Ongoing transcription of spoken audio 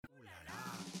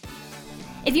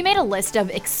If you made a list of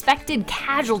expected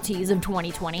casualties of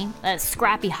 2020, a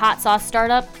scrappy hot sauce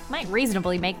startup might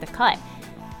reasonably make the cut.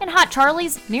 And Hot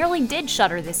Charlie's nearly did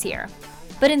shutter this year.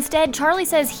 But instead, Charlie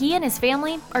says he and his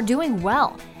family are doing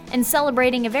well and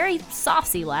celebrating a very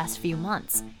saucy last few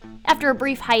months. After a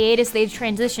brief hiatus, they've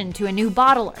transitioned to a new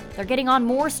bottler. They're getting on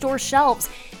more store shelves,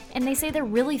 and they say they're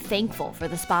really thankful for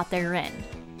the spot they're in.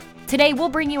 Today, we'll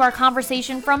bring you our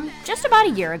conversation from just about a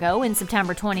year ago in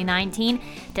September 2019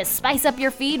 to spice up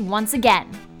your feed once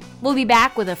again. We'll be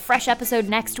back with a fresh episode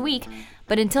next week,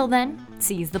 but until then,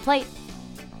 seize the plate.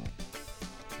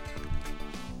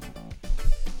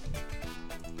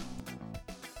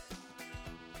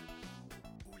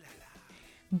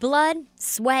 Blood,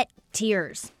 sweat,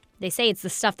 tears. They say it's the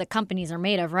stuff that companies are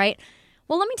made of, right?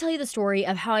 Well, let me tell you the story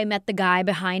of how I met the guy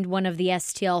behind one of the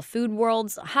STL Food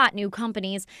World's hot new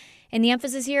companies, and the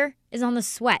emphasis here is on the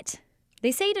sweat.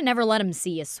 They say to never let them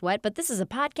see you sweat, but this is a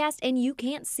podcast and you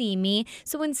can't see me,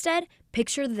 so instead,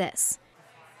 picture this.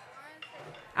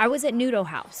 I was at Noodle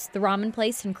House, the ramen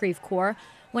place in Creve Coeur,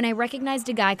 when I recognized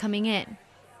a guy coming in.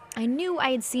 I knew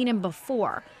I had seen him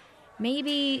before.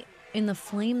 Maybe in the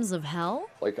Flames of Hell?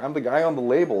 Like, I'm the guy on the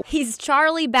label. He's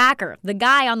Charlie Backer, the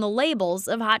guy on the labels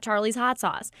of Hot Charlie's hot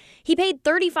sauce. He paid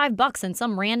 $35 on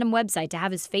some random website to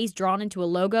have his face drawn into a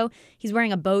logo. He's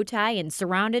wearing a bow tie and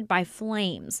surrounded by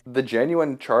flames. The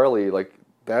genuine Charlie,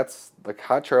 that's,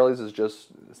 Hot Charlie's is just,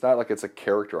 it's not like it's a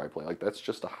character I play. That's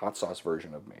just a hot sauce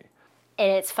version of me.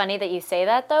 And it's funny that you say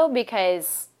that, though,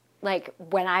 because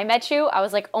when I met you, I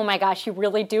was like, oh my gosh, you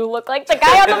really do look like the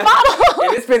guy on the bottle.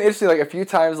 And it's been interesting, a few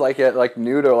times, at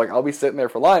Nudo, I'll be sitting there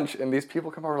for lunch, and these people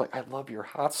come over, I love your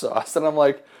hot sauce. And I'm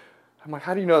like,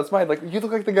 how do you know it's mine? You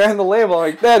look like the guy on the label.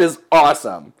 I'm like, that is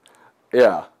awesome.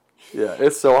 Yeah,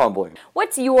 it's so humbling.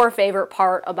 What's your favorite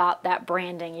part about that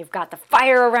branding? You've got the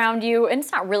fire around you, and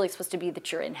it's not really supposed to be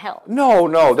that you're in hell.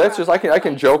 No, that's just, I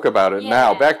can joke about it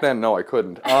now. Back then, no, I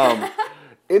couldn't.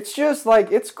 It's just,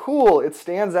 it's cool. It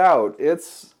stands out.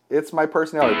 It's my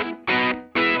personality.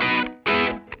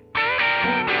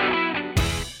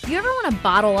 Do you ever want to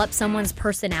bottle up someone's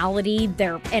personality,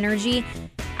 their energy?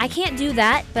 I can't do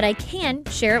that, but I can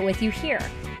share it with you here.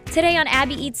 Today on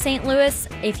Abby Eats St. Louis,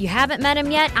 if you haven't met him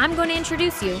yet, I'm going to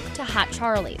introduce you to Hot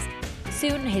Charlie's.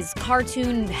 Soon, his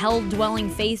cartoon, hell-dwelling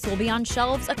face will be on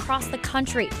shelves across the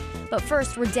country. But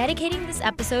first, we're dedicating this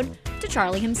episode to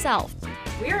Charlie himself.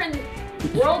 We're in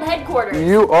world headquarters.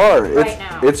 You are. Right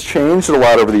now. It's changed a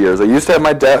lot over the years. I used to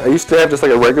have just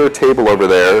a regular table over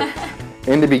there.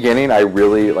 In the beginning, I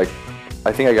really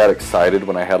I think I got excited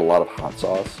when I had a lot of hot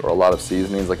sauce or a lot of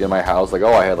seasonings in my house.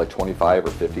 I had 25 or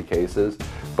 50 cases.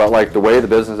 But the way the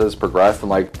business has progressed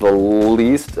and the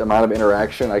least amount of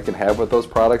interaction I can have with those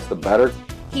products, the better.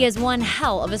 He has one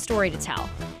hell of a story to tell.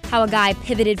 How a guy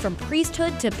pivoted from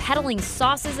priesthood to peddling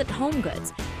sauces at Home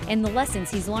Goods and the lessons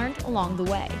he's learned along the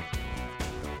way.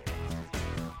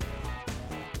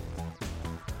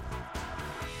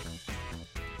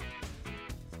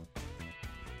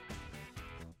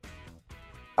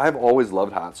 I've always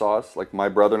loved hot sauce. My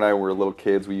brother and I were little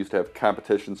kids. We used to have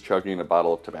competitions chugging a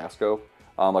bottle of Tabasco.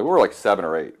 We were 7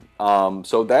 or 8.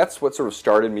 So that's what sort of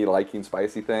started me liking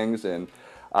spicy things. And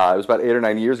it was about 8 or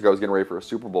 9 years ago. I was getting ready for a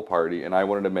Super Bowl party, and I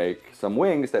wanted to make some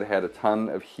wings that had a ton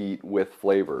of heat with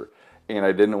flavor. And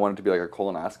I didn't want it to be a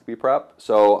colonoscopy prep.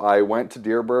 So I went to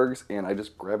Dierberg's, and I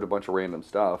just grabbed a bunch of random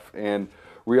stuff. And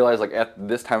realized at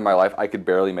this time in my life I could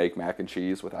barely make mac and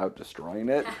cheese without destroying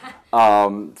it.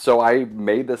 So I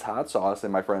made this hot sauce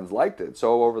and my friends liked it.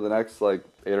 So over the next 8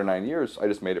 or 9 years, I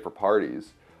just made it for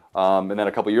parties. And then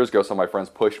a couple years ago, some of my friends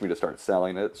pushed me to start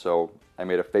selling it. So I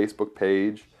made a Facebook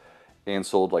page and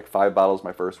sold 5 bottles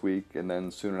my first week. And then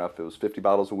soon enough, it was 50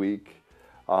 bottles a week.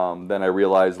 Then I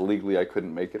realized legally I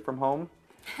couldn't make it from home.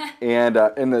 And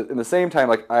in the same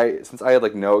time, since I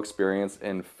had no experience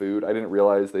in food, I didn't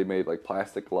realize they made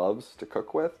plastic gloves to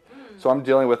cook with. So I'm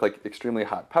dealing with extremely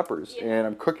hot peppers, and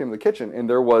I'm cooking in the kitchen. And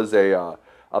there was a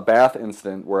bath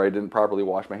incident where I didn't properly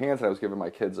wash my hands, and I was giving my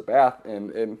kids a bath,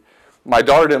 and my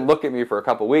daughter didn't look at me for a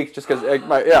couple weeks just because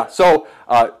So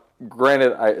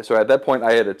granted, so at that point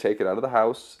I had to take it out of the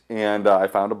house, and I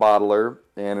found a bottler,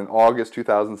 and in August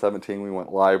 2017 we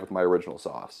went live with my original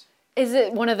sauce. Is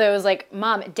it one of those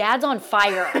Mom, Dad's on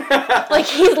fire?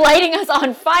 He's lighting us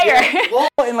on fire. Yeah. Well,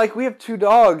 and we have 2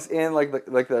 dogs, and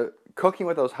the cooking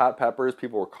with those hot peppers,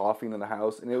 people were coughing in the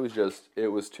house, and it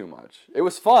was too much. It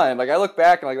was fun. I look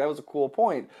back and that was a cool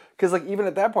point, because even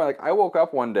at that point, I woke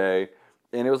up one day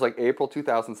and it was April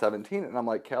 2017, and I'm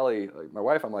like, Kelly, my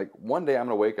wife, I'm like, one day I'm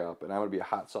gonna wake up and I'm gonna be a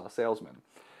hot sauce salesman.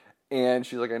 And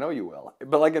she's like, I know you will.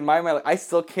 But in my mind, I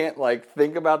still can't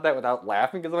think about that without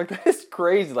laughing, because I'm that is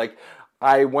crazy.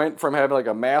 I went from having like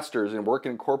a master's and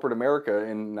working in corporate America,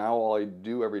 and now all I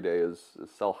do every day is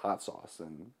sell hot sauce,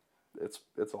 and it's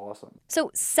awesome. So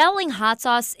selling hot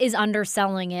sauce is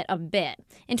underselling it a bit.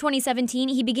 In 2017,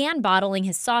 he began bottling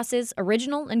his sauces,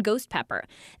 original and ghost pepper.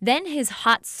 Then his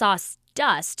hot sauce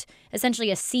dust, essentially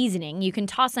a seasoning you can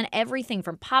toss on everything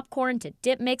from popcorn to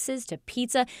dip mixes to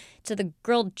pizza to the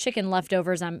grilled chicken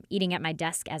leftovers I'm eating at my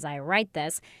desk as I write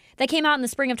this, that came out in the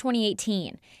spring of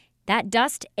 2018. That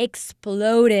dust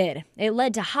exploded. It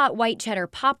led to hot white cheddar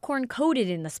popcorn coated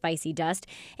in the spicy dust.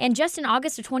 And just in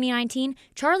August of 2019,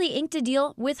 Charlie inked a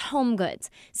deal with HomeGoods,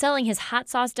 selling his hot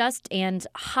sauce dust and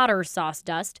hotter sauce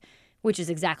dust, which is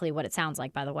exactly what it sounds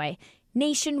like, by the way,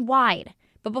 nationwide.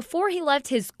 But before he left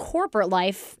his corporate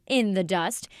life in the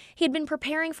dust, he had been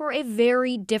preparing for a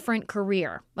very different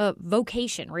career, a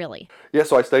vocation, really. Yeah,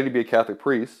 so I studied to be a Catholic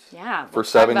priest for let's talk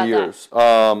 7 about years.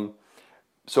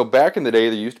 So back in the day,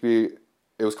 there used to be,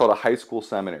 it was called a high school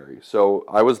seminary. So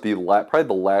I was probably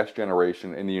the last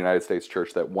generation in the United States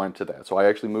church that went to that. So I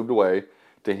actually moved away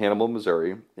to Hannibal,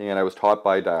 Missouri, and I was taught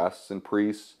by diocesan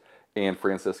priests and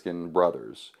Franciscan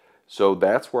brothers. So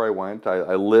that's where I went.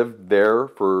 I lived there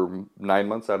for 9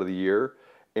 months out of the year.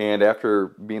 And after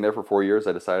being there for 4 years,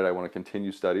 I decided I want to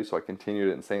continue study. So I continued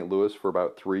it in St. Louis for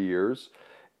about 3 years.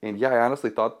 And yeah, I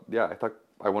honestly thought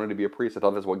I wanted to be a priest. I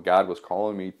thought that's what God was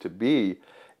calling me to be.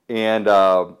 And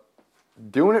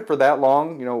doing it for that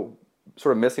long,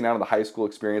 sort of missing out on the high school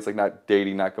experience, like not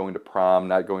dating, not going to prom,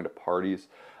 not going to parties.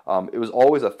 It was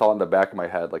always a thought in the back of my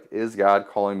head, like, is God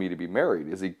calling me to be married?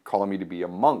 Is he calling me to be a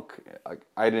monk?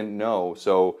 I didn't know.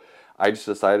 So I just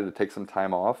decided to take some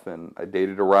time off, and I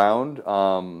dated around,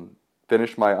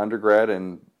 finished my undergrad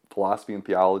in philosophy and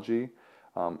theology.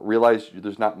 Realized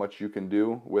there's not much you can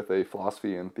do with a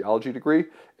philosophy and theology degree.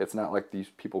 It's not like these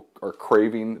people are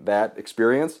craving that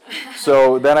experience.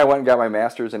 So then I went and got my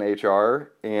master's in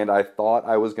HR, and I thought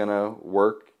I was going to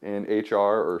work in HR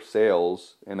or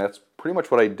sales, and that's pretty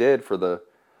much what I did for the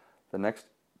next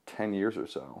 10 years or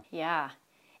so. Yeah.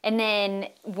 And then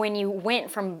when you went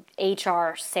from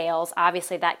HR sales,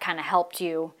 obviously that kind of helped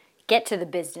you get to the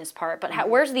business part, but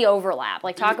where's the overlap?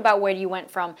 Like, talk about where you went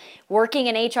from working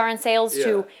in HR and sales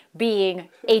to being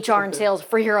HR and sales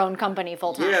for your own company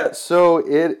full time. Yeah, so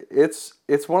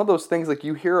it's one of those things, like,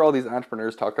 you hear all these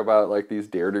entrepreneurs talk about like these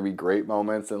dare to be great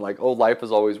moments and like, oh, life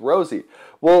is always rosy.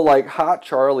 Well, like Hot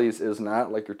Charlie's is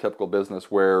not like your typical business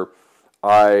where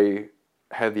I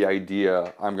had the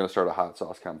idea I'm going to start a hot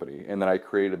sauce company, and then I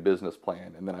created a business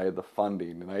plan, and then I had the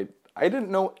funding, and I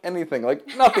didn't know anything, like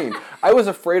nothing. I was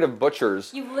afraid of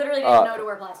butchers. You literally didn't know to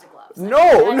wear plastic gloves.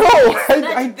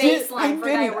 I did.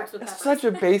 Such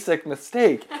a basic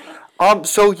mistake.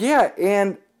 So yeah,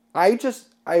 and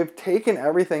I've taken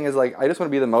everything as like, I just want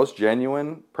to be the most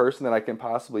genuine person that I can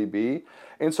possibly be.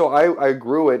 And so I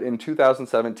grew it in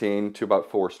 2017 to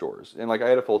about 4 stores. And like, I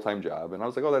had a full-time job, and I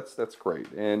was like, oh, that's great.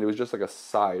 And it was just like a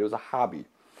side, it was a hobby.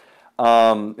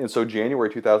 And so January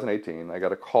 2018, I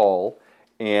got a call,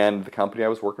 and the company I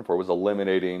was working for was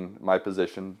eliminating my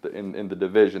position in the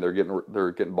division.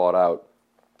 They're getting bought out.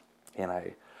 And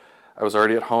I was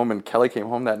already at home, and Kelly came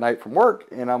home that night from work,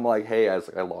 and I'm like, hey,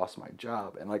 I lost my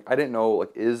job. And like, I didn't know,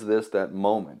 like, is this that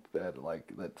moment that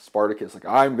Spartacus, like,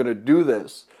 I'm going to do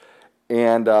this.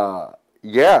 And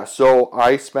so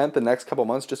I spent the next couple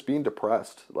months just being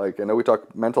depressed. Like, I know we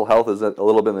talk mental health is a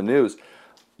little bit in the news.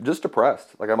 Just depressed.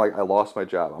 Like, I'm like, I lost my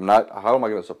job. How am I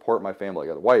going to support my family? I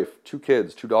got a wife, 2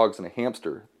 kids, 2 dogs, and a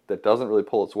hamster that doesn't really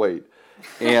pull its weight.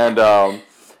 And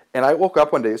and I woke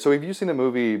up one day. So have you seen the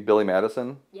movie Billy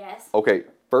Madison? Yes. Okay,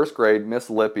 first grade, Miss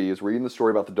Lippy is reading the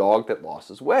story about the dog that lost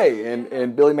his way.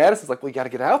 And Billy Madison's like, well, you got to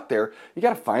get out there. You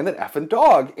got to find that effing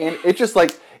dog. And it just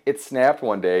like, it snapped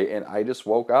one day, and I just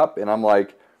woke up, and I'm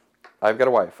like, I've got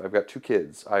a wife. I've got 2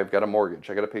 kids. I've got a mortgage.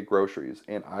 I got to pay groceries.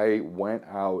 And I went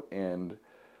out and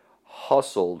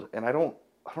hustled, and I don't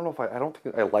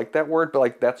think I like that word, but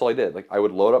like, that's all I did. Like, I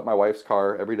would load up my wife's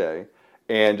car every day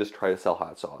and just try to sell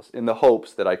hot sauce in the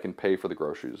hopes that I can pay for the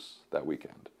groceries that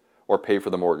weekend or pay for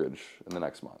the mortgage in the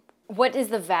next month. What is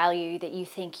the value that you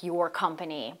think your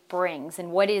company brings,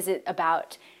 and what is it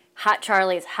about Hot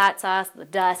Charlie's hot sauce, the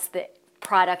dust, the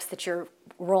products that you're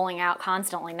rolling out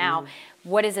constantly now?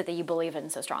 What is it that you believe in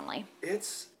so strongly?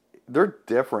 They're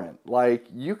different. Like,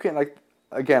 you can, like,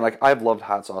 again, like, I've loved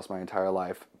hot sauce my entire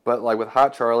life, but like with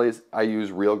Hot Charlie's, I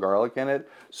use real garlic in it,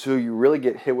 so you really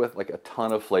get hit with like a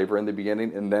ton of flavor in the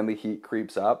beginning, and then the heat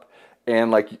creeps up. And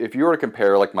like, if you were to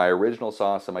compare like my original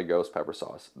sauce and my ghost pepper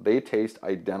sauce, they taste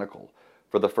identical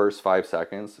for the first 5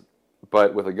 seconds,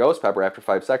 but with a ghost pepper, after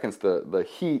 5 seconds, the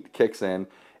heat kicks in,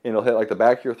 and it'll hit like the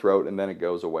back of your throat, and then it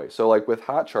goes away. So like with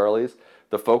Hot Charlie's,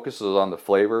 the focus is on the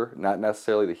flavor, not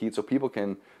necessarily the heat. So people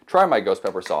can try my ghost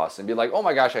pepper sauce and be like, oh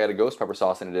my gosh, I had a ghost pepper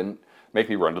sauce and it didn't make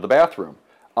me run to the bathroom.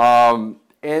 And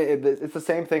it's the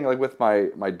same thing like with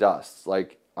my dusts.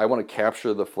 Like I want to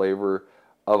capture the flavor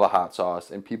of a hot sauce,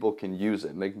 and people can use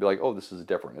it, and they can be like, oh, this is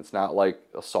different. It's not like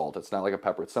a salt. It's not like a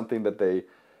pepper. It's something that they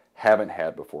haven't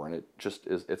had before, and it just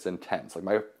is. It's intense. Like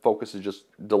my focus is just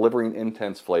delivering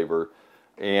intense flavor,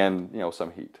 and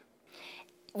some heat.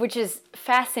 Which is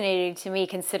fascinating to me,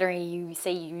 considering you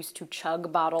say you used to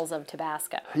chug bottles of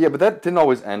Tabasco. Yeah, but that didn't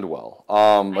always end well.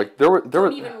 Like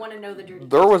don't even want to know the dirty.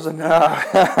 There was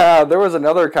there was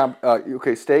another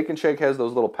okay, Steak and Shake has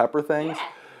those little pepper things. Yeah.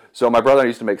 So my brother and I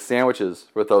used to make sandwiches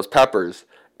with those peppers,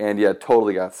 and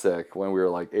totally got sick when we were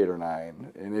like 8 or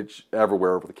 9, and it's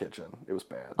everywhere over the kitchen. It was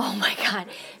bad. Oh my God.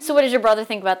 So what does your brother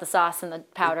think about the sauce and the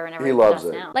powder and everything? He loves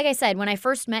it. Now? Like I said, when I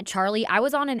first met Charlie, I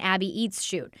was on an Abby Eats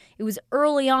shoot. It was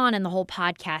early on in the whole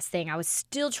podcast thing. I was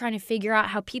still trying to figure out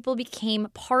how people became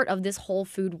part of this whole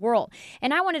food world.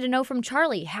 And I wanted to know from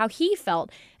Charlie how he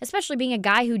felt, especially being a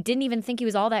guy who didn't even think he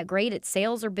was all that great at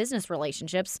sales or business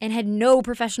relationships and had no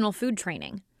professional food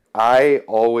training. I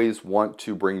always want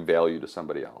to bring value to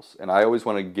somebody else, and I always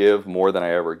want to give more than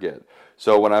I ever get.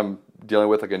 So when I'm dealing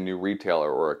with like a new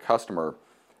retailer or a customer,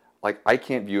 like I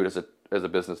can't view it as a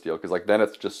business deal, because like then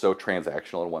it's just so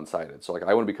transactional and one-sided. So like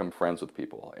I want to become friends with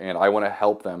people, and I want to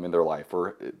help them in their life,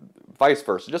 or vice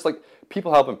versa. Just like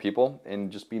people helping people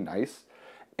and just be nice.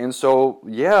 And so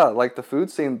yeah, like the food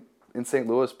scene in St.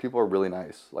 Louis, people are really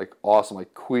nice, like awesome,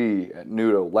 like Kui at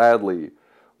Nudo, Ladley,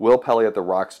 Will Pelly at the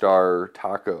Rockstar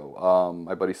Taco,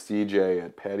 my buddy CJ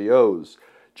at Patios,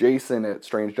 Jason at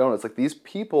Strange Donuts. Like these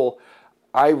people,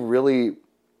 I think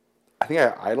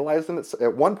I idolized them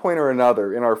at one point or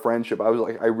another in our friendship. I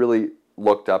really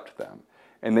looked up to them.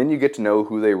 And then you get to know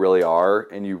who they really are,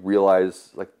 and you realize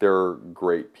like they're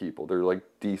great people. They're like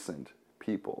decent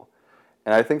people.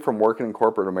 And I think from working in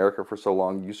corporate America for so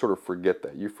long, you sort of forget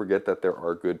that. You forget that there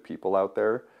are good people out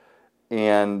there.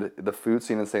 And the food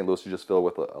scene in St. Louis is just filled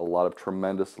with a lot of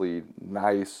tremendously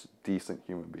nice, decent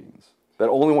human beings that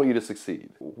only want you to succeed.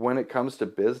 When it comes to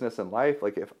business and life,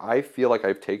 like if I feel like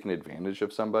I've taken advantage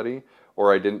of somebody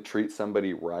or I didn't treat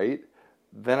somebody right,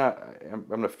 then I'm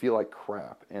going to feel like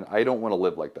crap. And I don't want to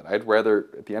live like that. I'd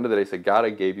rather, at the end of the day, say, God, I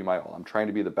gave you my all. I'm trying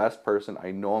to be the best person.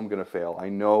 I know I'm going to fail. I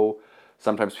know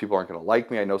sometimes people aren't going to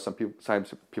like me. I know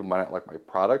sometimes people might not like my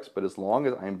products, but as long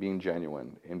as I'm being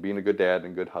genuine and being a good dad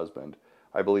and good husband,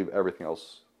 I believe everything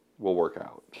else will work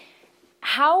out.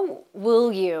 How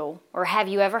will you, or have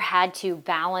you ever had to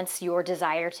balance your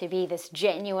desire to be this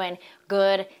genuine,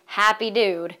 good, happy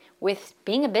dude with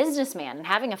being a businessman and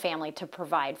having a family to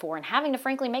provide for and having to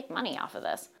frankly make money off of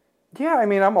this? Yeah, I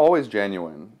mean, I'm always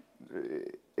genuine.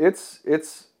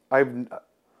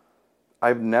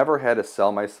 I've never had to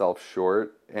sell myself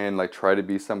short and like try to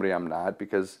be somebody I'm not,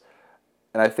 because,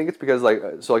 and I think it's because like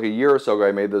a year or so ago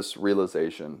I made this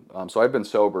realization. So I've been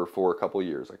sober for a couple of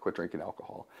years. I quit drinking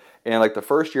alcohol, and like the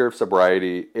first year of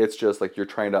sobriety, it's just like you're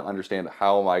trying to understand,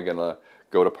 how am I gonna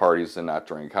go to parties and not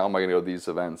drink? How am I gonna go to these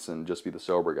events and just be the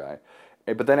sober guy?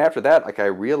 But then after that, like I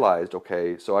realized,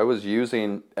 okay, so I was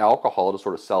using alcohol to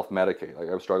sort of self-medicate. Like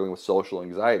I was struggling with social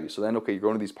anxiety. So then, okay, you're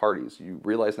going to these parties. You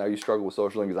realize now you struggle with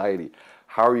social anxiety.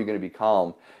 How are you going to be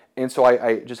calm? And so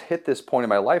I just hit this point in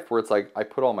my life where it's like I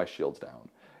put all my shields down.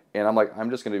 And I'm like, I'm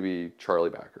just going to be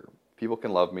Charlie Backer. People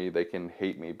can love me. They can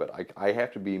hate me. But I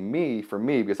have to be me for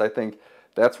me, because I think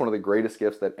that's one of the greatest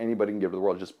gifts that anybody can give to the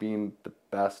world, just being the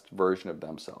best version of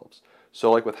themselves.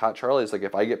 So like with Hot Charlie's, like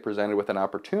if I get presented with an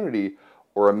opportunity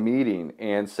or a meeting,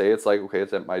 and say it's like, okay,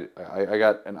 it's at I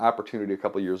got an opportunity a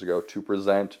couple of years ago to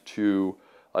present to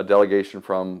a delegation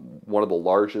from one of the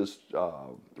largest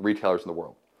retailers in the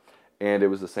world. And it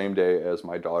was the same day as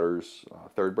my daughter's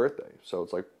 3rd birthday. So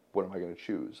it's like, what am I going to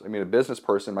choose? I mean, a business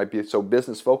person might be so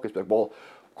business focused, but well,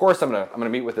 of course I'm gonna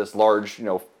meet with this large,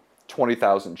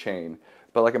 20,000 chain.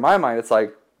 But like in my mind, it's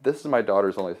like, this is my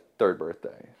daughter's only 3rd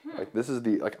birthday. Like this is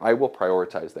I will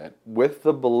prioritize that with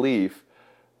the belief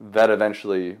that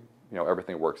eventually,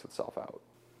 everything works itself out.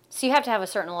 So you have to have a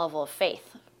certain level of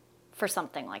faith for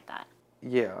something like that.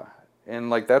 Yeah. And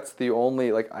like that's the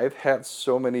only, like I've had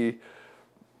so many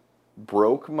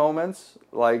broke moments,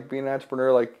 like being an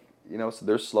entrepreneur, like, so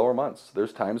there's slower months.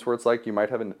 There's times where it's like you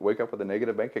might wake up with a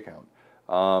negative bank account.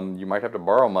 You might have to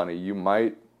borrow money. You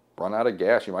might run out of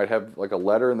gas. You might have like a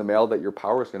letter in the mail that your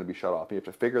power is going to be shut off. You have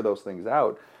to figure those things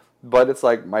out. But it's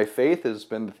like my faith has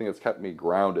been the thing that's kept me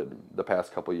grounded the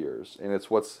past couple of years. And it's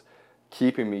what's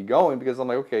keeping me going, because I'm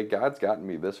like, okay, God's gotten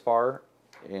me this far,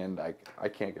 and I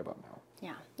can't give up now.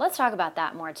 Yeah, let's talk about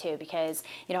that more too, because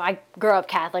I grew up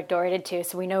Catholic, Dora did too,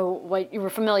 so we know what you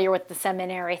were familiar with the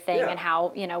seminary thing and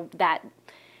how that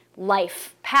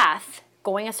life path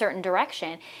going a certain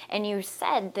direction. And you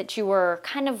said that you were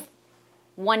kind of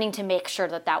wanting to make sure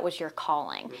that was your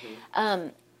calling.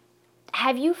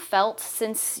 Have you felt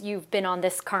since you've been on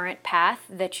this current path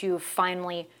that you've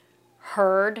finally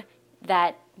heard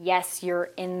that yes,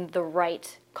 you're in the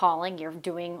right calling, you're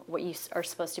doing what you are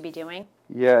supposed to be doing?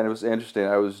 Yeah, and it was interesting.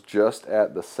 I was just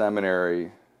at the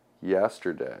seminary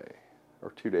yesterday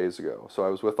or 2 days ago. So I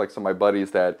was with like some of my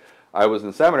buddies that I was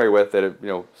in seminary with that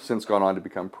have since gone on to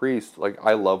become priests. Like,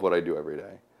 I love what I do every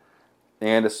day.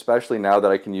 And especially now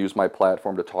that I can use my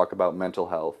platform to talk about mental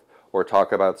health or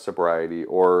talk about sobriety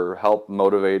or help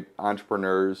motivate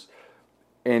entrepreneurs.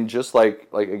 And just like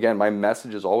again, my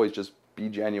message is always just be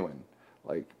genuine.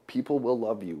 Like, people will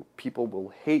love you. People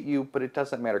will hate you, but it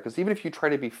doesn't matter. Because even if you try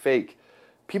to be fake,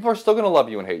 people are still going to love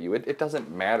you and hate you. It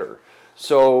doesn't matter.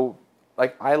 So,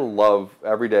 like, I love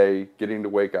every day getting to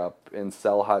wake up and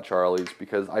sell Hot Charlie's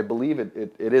because I believe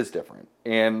it is different.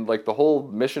 And, like, the whole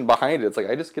mission behind it, it's like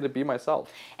I just get to be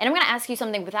myself. And I'm going to ask you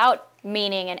something without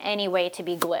meaning in any way to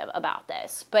be glib about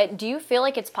this. But do you feel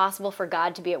like it's possible for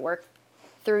God to be at work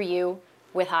through you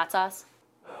with hot sauce?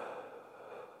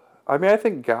 I mean, I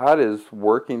think God is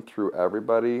working through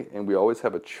everybody, and we always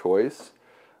have a choice.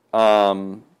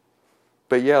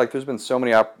 But yeah, like, there's been so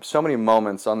many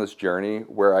moments on this journey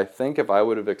where I think if I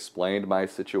would have explained my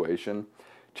situation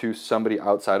to somebody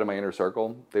outside of my inner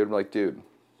circle, they would be like, dude,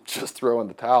 just throw in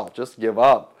the towel, just give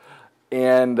up.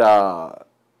 And I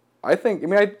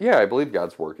believe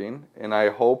God's working, and I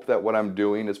hope that what I'm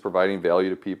doing is providing value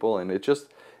to people, and it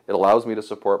allows me to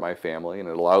support my family, and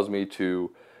it allows me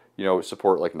to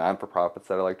support like non-for-profits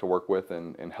that I like to work with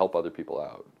and help other people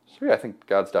out. So yeah, I think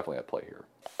God's definitely at play here.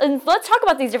 And let's talk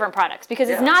about these different products, because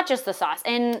it's not just the sauce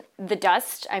and the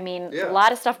dust. I mean, a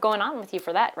lot of stuff going on with you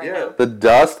for that right now. The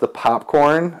dust, the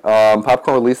popcorn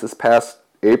released this past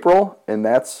April, and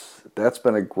that's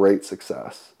been a great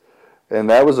success.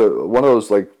 And that was one of those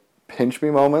like pinch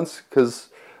me moments, because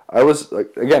I was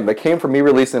like, again, that came from me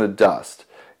releasing a dust.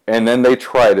 And then they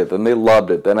tried it, then they loved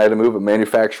it. Then I had to move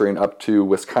manufacturing up to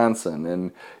Wisconsin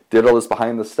and did all this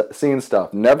behind the scenes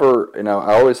stuff. Never,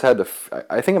 I always had to,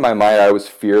 I think in my mind I always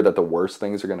fear that the worst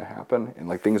things are going to happen and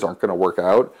like things aren't going to work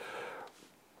out.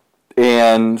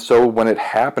 And so when it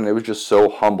happened, it was just so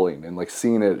humbling, and like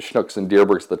seeing it at Schnucks and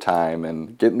Deerbergs at the time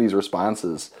and getting these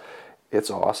responses, it's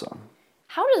awesome.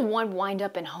 How does one wind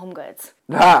up in Home Goods?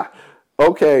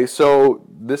 Okay, so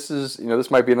this is, this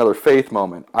might be another faith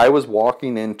moment. I was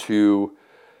walking into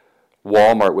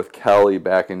Walmart with Kelly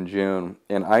back in June,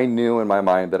 and I knew in my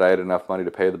mind that I had enough money to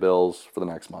pay the bills for the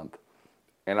next month.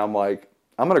 And I'm like,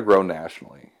 I'm going to grow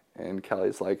nationally. And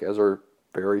Kelly's like, as her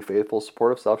very faithful,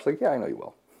 supportive self, she's like, yeah, I know you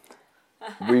will.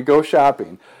 We go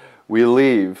shopping. We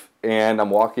leave, and I'm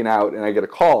walking out, and I get a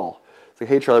call. It's like,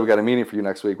 hey, Charlie, we got a meeting for you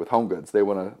next week with Home Goods. They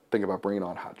want to think about bringing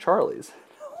on Hot Charlie's.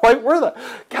 Like,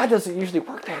 God doesn't usually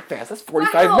work that fast. That's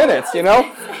 45 minutes,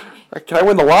 Like, can I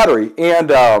win the lottery? And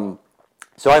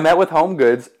so I met with Home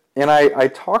Goods, and I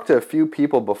talked to a few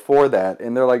people before that,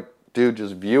 and they're like, dude,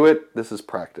 just view it. This is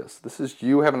practice. This is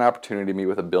you have an opportunity to meet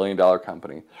with $1 billion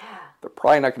company. Yeah. They're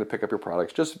probably not going to pick up your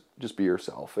products. Just be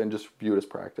yourself and just view it as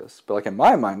practice. But like in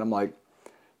my mind, I'm like,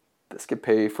 this could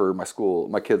pay for my school,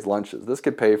 my kids' lunches. This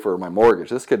could pay for my mortgage.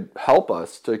 This could help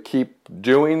us to keep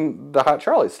doing the Hot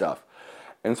Charlie stuff.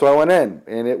 And so I went in,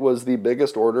 and it was the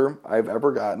biggest order I've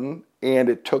ever gotten, and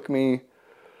it took me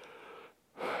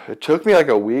like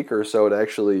a week or so to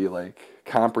actually like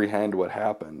comprehend what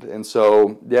happened. And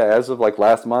so, yeah, as of like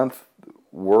last month,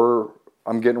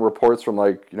 I'm getting reports from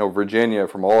like, Virginia,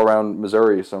 from all around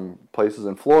Missouri, some places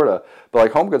in Florida, but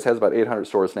like Home Goods has about 800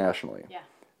 stores nationally. Yeah.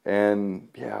 And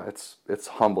yeah, it's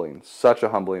humbling, such a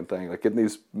humbling thing. Like getting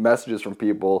these messages from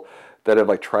people that have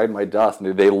like tried my dust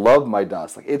and they love my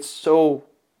dust. Like it's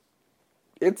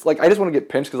like I just want to get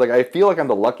pinched because like I feel like I'm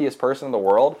the luckiest person in the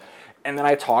world. And then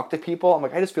I talk to people, I'm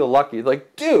like, I just feel lucky. It's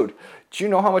like, dude, do you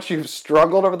know how much you've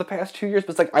struggled over the past 2 years?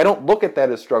 But it's like, I don't look at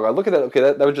that as struggle. I look at that, okay,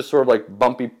 that was just sort of like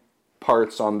bumpy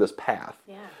parts on this path.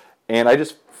 Yeah. And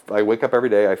I wake up every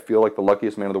day, I feel like the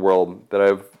luckiest man in the world, that I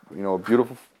have, a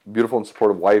beautiful and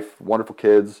supportive wife, wonderful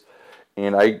kids,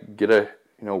 and I get to,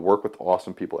 work with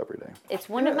awesome people every day. It's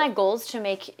one of my goals to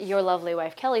make your lovely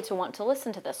wife, Kelly, to want to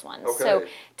listen to this one. Okay. So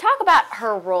talk about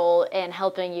her role in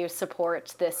helping you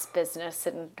support this business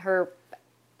and her,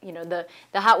 the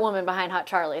hot woman behind Hot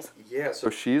Charlie's. Yeah,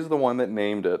 so she's the one that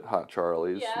named it Hot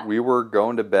Charlie's. Yeah. We were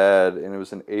going to bed, and it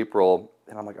was in April,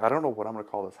 and I'm like, I don't know what I'm going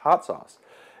to call this hot sauce.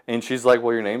 And she's like,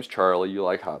 well, your name's Charlie. You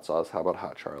like hot sauce. How about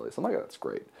Hot Charlie's? I'm like, oh, that's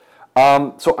great.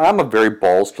 So I'm a very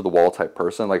balls to the wall type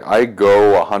person. Like I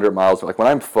go 100 miles. Like when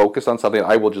I'm focused on something,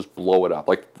 I will just blow it up.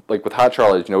 Like with Hot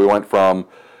Charlie's, we went from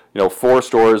 4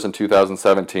 stores in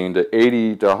 2017 to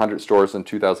 80 to 100 stores in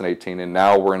 2018, and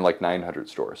now we're in like 900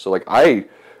 stores. So like I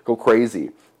go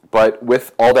crazy. But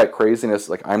with all that craziness,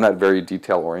 like I'm not very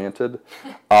detail oriented.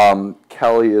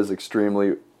 Kelly is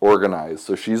extremely organized.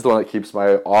 So she's the one that keeps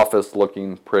my office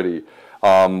looking pretty.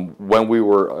 When we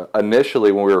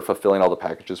were fulfilling all the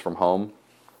packages from home,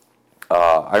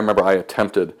 I remember I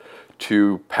attempted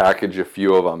to package a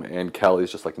few of them, and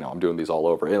Kelly's just like, no, I'm doing these all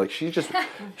over. And like she just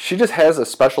has a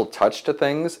special touch to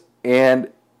things, and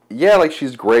yeah, like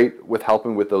she's great with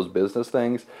helping with those business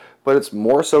things, but it's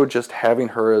more so just having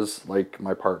her as like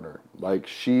my partner. Like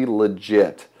she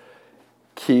legit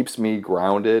keeps me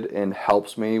grounded and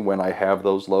helps me when I have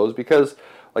those lows, because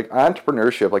like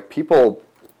entrepreneurship, like people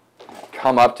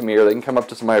come up to me, or they can come up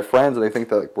to some of my friends and they think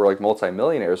that like, we're like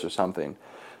multimillionaires or something.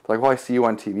 They're like, well, I see you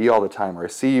on TV all the time, or I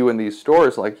see you in these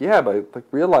stores. Like, yeah, but I like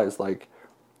realize like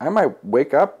I might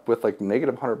wake up with like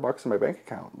negative $100 in my bank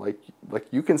account. Like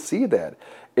you can see that.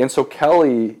 And so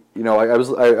Kelly,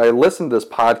 I listened to this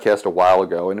podcast a while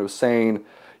ago, and it was saying,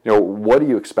 what do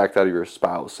you expect out of your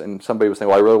spouse? And somebody was saying,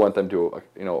 well, I really want them to,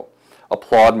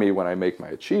 applaud me when I make my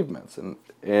achievements.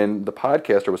 And the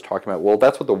podcaster was talking about, well,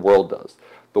 that's what the world does.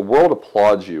 The world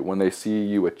applauds you when they see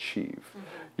you achieve. Mm-hmm.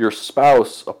 Your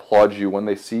spouse applauds you when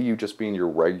they see you just being your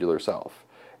regular self.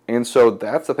 And so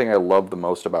that's the thing I love the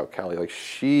most about Kelly. Like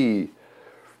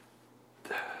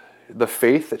the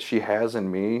faith that she has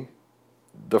in me,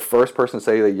 the first person to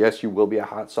say that, yes, you will be a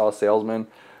hot sauce salesman,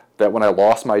 that when I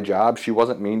lost my job, she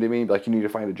wasn't mean to me, like, you need to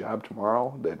find a job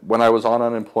tomorrow. That when I was on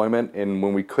unemployment and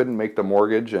when we couldn't make the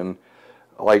mortgage, and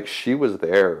like she was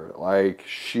there. Like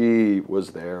she was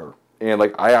there. And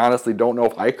like I honestly don't know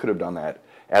if I could have done that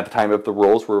at the time if the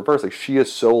roles were reversed. Like she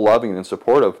is so loving and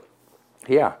supportive.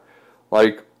 Yeah.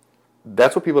 Like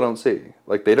that's what people don't see.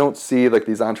 Like they don't see like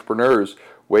these entrepreneurs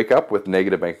wake up with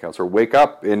negative bank accounts, or wake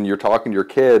up and you're talking to your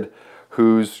kid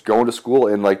who's going to school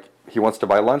and like he wants to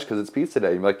buy lunch because it's pizza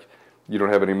day. You're like, you don't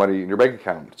have any money in your bank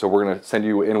account, so we're going to send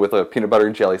you in with a peanut butter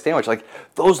and jelly sandwich. Like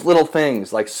those little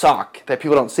things like suck that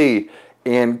people don't see,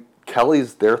 and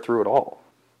Kelly's there through it all.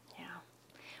 Yeah.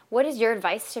 What is your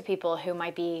advice to people who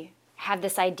might have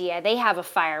this idea, they have a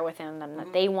fire within them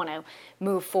that they want to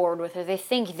move forward with, or they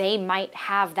think they might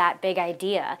have that big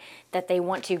idea that they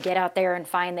want to get out there and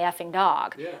find the effing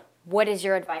dog? Yeah. What is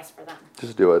your advice for them?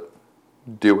 Just do it.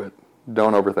 Do it.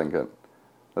 Don't overthink it.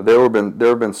 There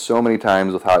have been so many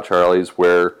times with Hot Charlie's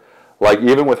where, like,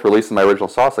 even with releasing my original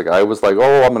sauce, like, I was like,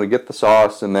 oh, I'm going to get the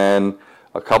sauce, and then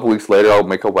a couple weeks later, I'll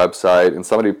make a website, and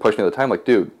somebody pushed me at the time, like,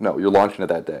 dude, no, you're launching it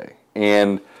that day.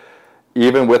 And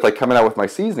even with, like, coming out with my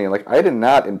seasoning, like, I did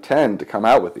not intend to come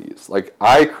out with these. Like,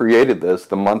 I created this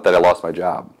the month that I lost my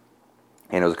job.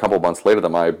 And it was a couple months later that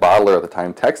my bottler at the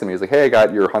time texted me. He's like, hey, I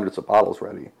got your hundreds of bottles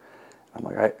ready. I'm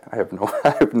like, I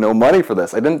have no money for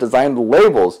this. I didn't design the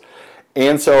labels.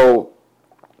 And so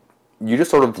you just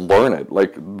sort of learn it.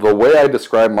 Like, the way I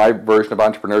describe my version of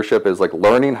entrepreneurship is like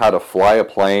learning how to fly a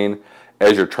plane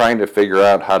as you're trying to figure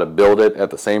out how to build it at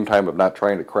the same time of not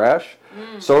trying to crash.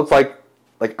 So it's like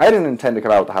I didn't intend to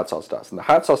come out with the hot sauce dust. And the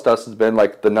hot sauce dust has been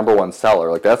like the #1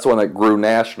 seller. Like, that's the one that grew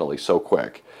nationally so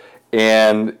quick.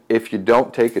 And if you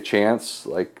don't take a chance,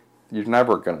 like, you're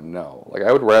never going to know. Like,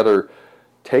 I would rather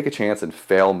take a chance and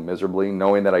fail miserably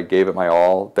knowing that I gave it my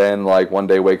all than, like, one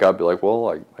day wake up and be like, well,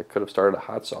 I could have started a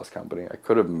hot sauce company. I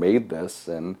could have made this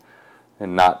and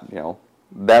not,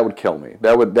 that would kill me.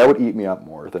 That would eat me up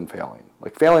more than failing.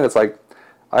 Like, failing, it's like,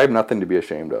 I have nothing to be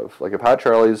ashamed of. Like, if Hot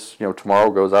Charlie's, tomorrow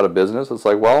goes out of business, it's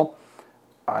like, well,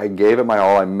 I gave it my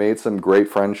all. I made some great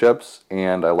friendships,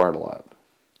 and I learned a lot.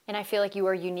 And I feel like you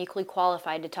are uniquely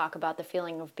qualified to talk about the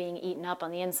feeling of being eaten up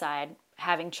on the inside,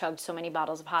 having chugged so many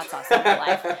bottles of hot sauce in your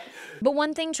life. But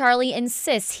one thing Charlie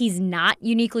insists he's not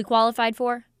uniquely qualified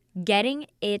for: getting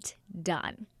it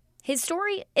done. His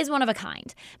story is one of a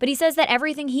kind, but he says that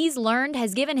everything he's learned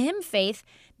has given him faith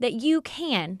that you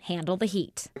can handle the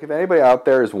heat. If anybody out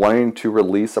there is wanting to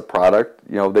release a product,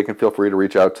 they can feel free to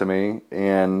reach out to me.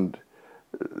 And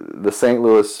the St.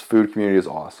 Louis food community is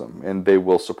awesome, and they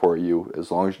will support you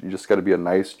as long as you just got to be a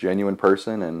nice, genuine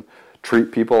person and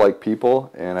treat people like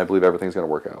people, and I believe everything's going to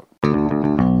work out.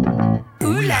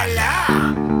 Ooh la la!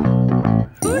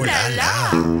 Ooh la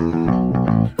la!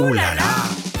 Ooh la la!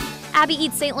 Abby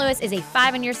Eats St. Louis is a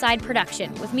 5 on Your Side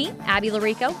production with me, Abby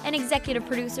Larico, and executive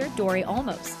producer Dory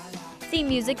Olmos. Theme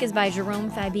music is by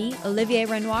Jerome Fabi, Olivier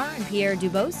Renoir, and Pierre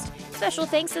Dubost. Special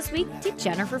thanks this week to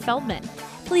Jennifer Feldman.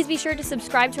 Please be sure to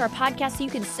subscribe to our podcast so you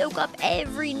can soak up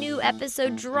every new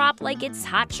episode drop like it's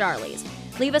Hot Charlie's.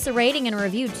 Leave us a rating and a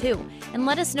review too, and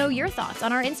let us know your thoughts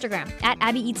on our Instagram at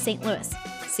Abby Eats St. Louis.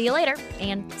 See you later,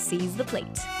 and seize the plate.